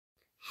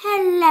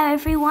Hello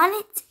everyone,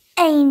 it's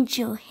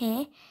Angel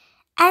here,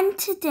 and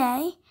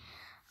today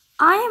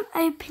I am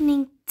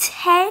opening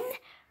 10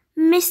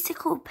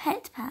 mystical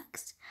pet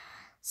packs.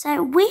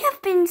 So we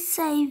have been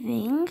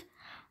saving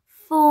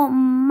for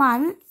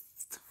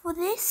months for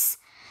this,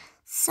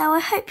 so I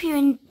hope you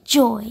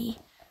enjoy.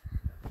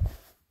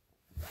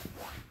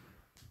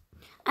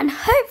 And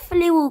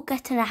hopefully we'll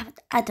get an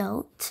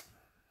adult.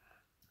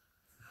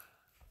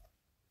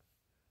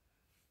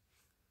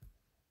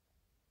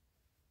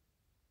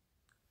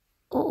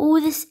 Or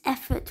all this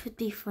effort would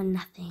be for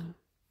nothing.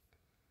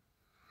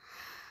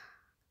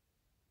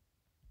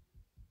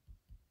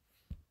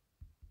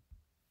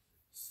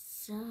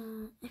 So,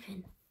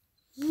 open.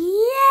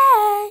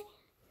 Yay!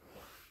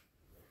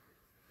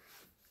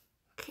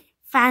 Okay,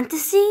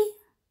 fantasy,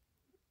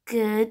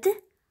 good.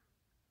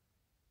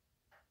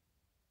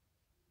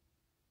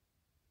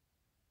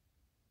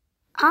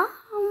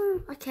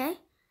 Okay,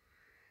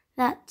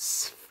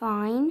 that's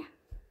fine.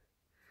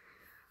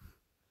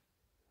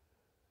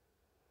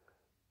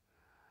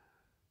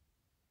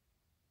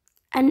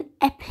 An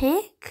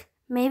epic?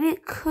 Maybe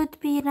it could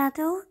be an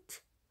adult?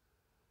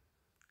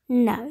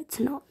 No, it's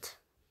not.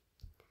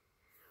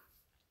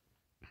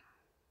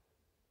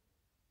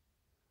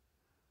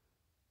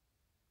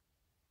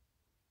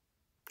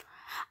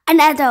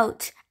 An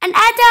adult! An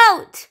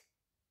adult!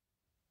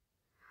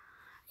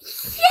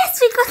 Yes,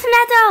 we got an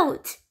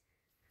adult!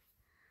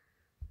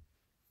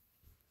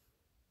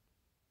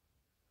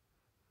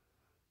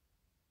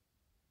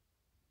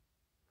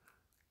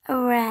 A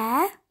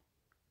rare.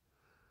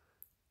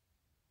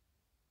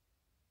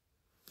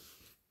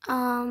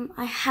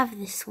 I have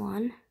this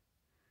one.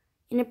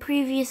 In a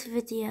previous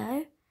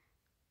video,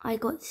 I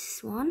got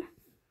this one.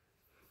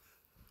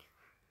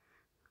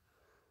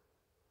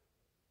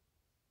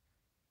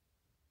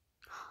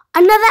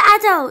 Another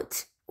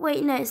adult!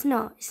 Wait, no, it's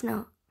not. It's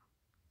not.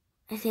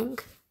 I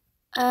think.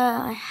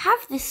 I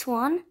have this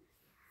one.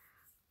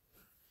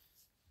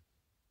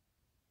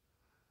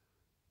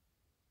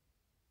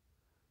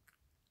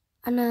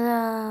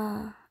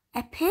 Another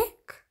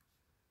epic.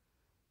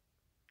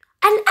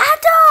 An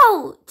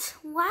adult!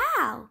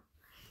 Wow.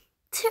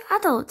 2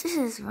 adults. This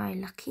is very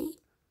lucky.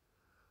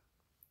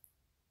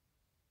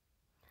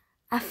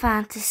 A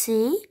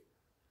fantasy.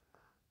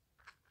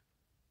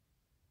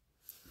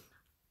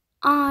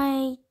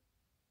 I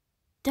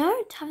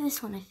don't have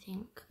this one, I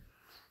think.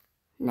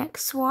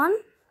 Next one.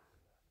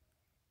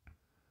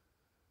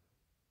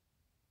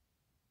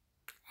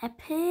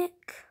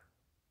 Epic.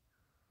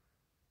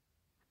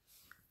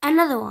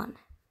 Another one.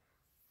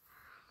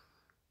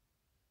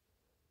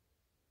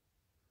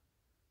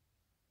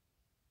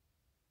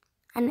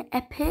 An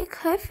epic.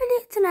 Hopefully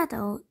it's an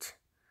adult.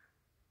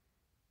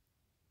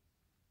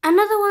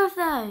 Another one of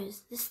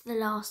those. This is the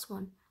last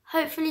one.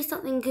 Hopefully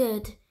something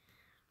good.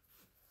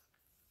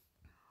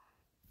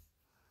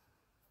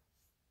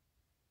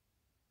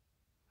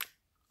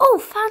 Oh,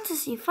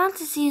 fantasy.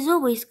 Fantasy is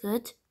always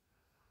good.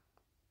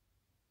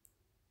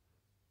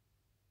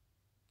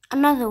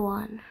 Another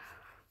one.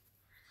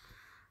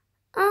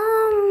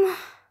 Okay,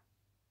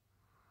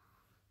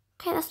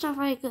 that's not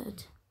very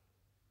good.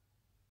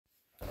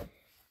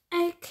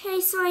 Okay,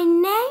 so I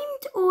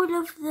named all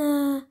of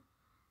the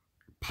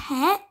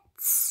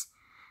pets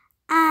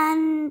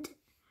and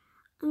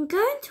I'm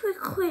going to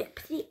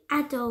equip the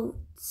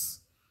adults.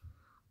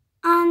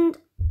 And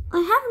I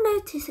have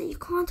noticed that you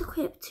can't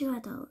equip 2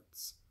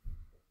 adults.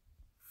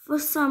 For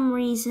some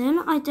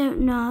reason, I don't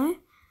know.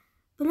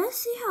 But let's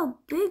see how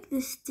big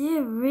this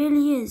deer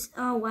really is.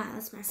 Oh wow,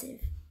 that's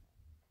massive.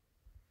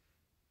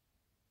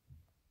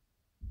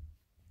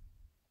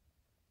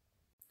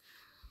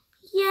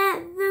 Yeah,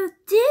 the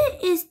deer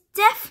is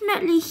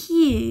definitely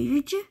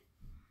huge.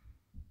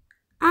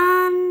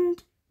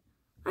 And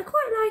I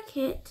quite like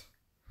it.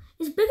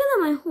 It's bigger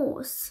than my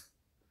horse.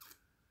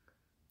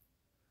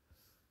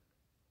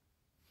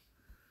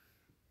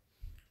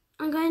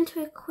 I'm going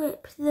to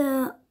equip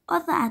the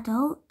other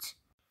adult.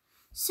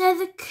 So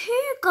the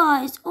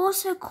cougar is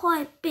also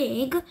quite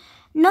big.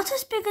 Not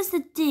as big as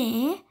the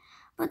deer,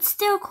 but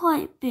still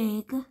quite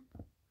big.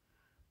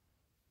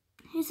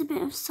 Here's a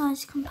bit of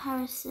size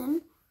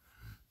comparison.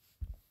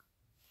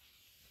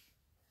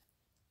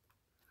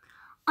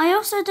 I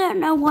also don't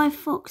know why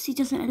Foxy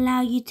doesn't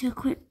allow you to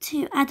equip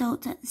 2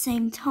 adults at the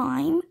same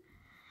time.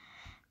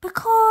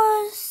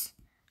 Because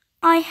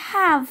I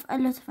have a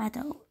lot of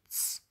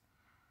adults.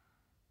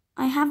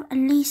 I have at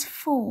least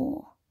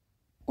 4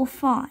 or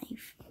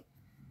 5.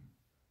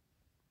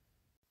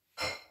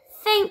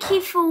 Thank you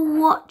for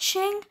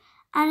watching,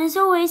 and as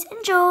always,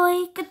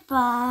 enjoy.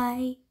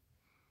 Goodbye.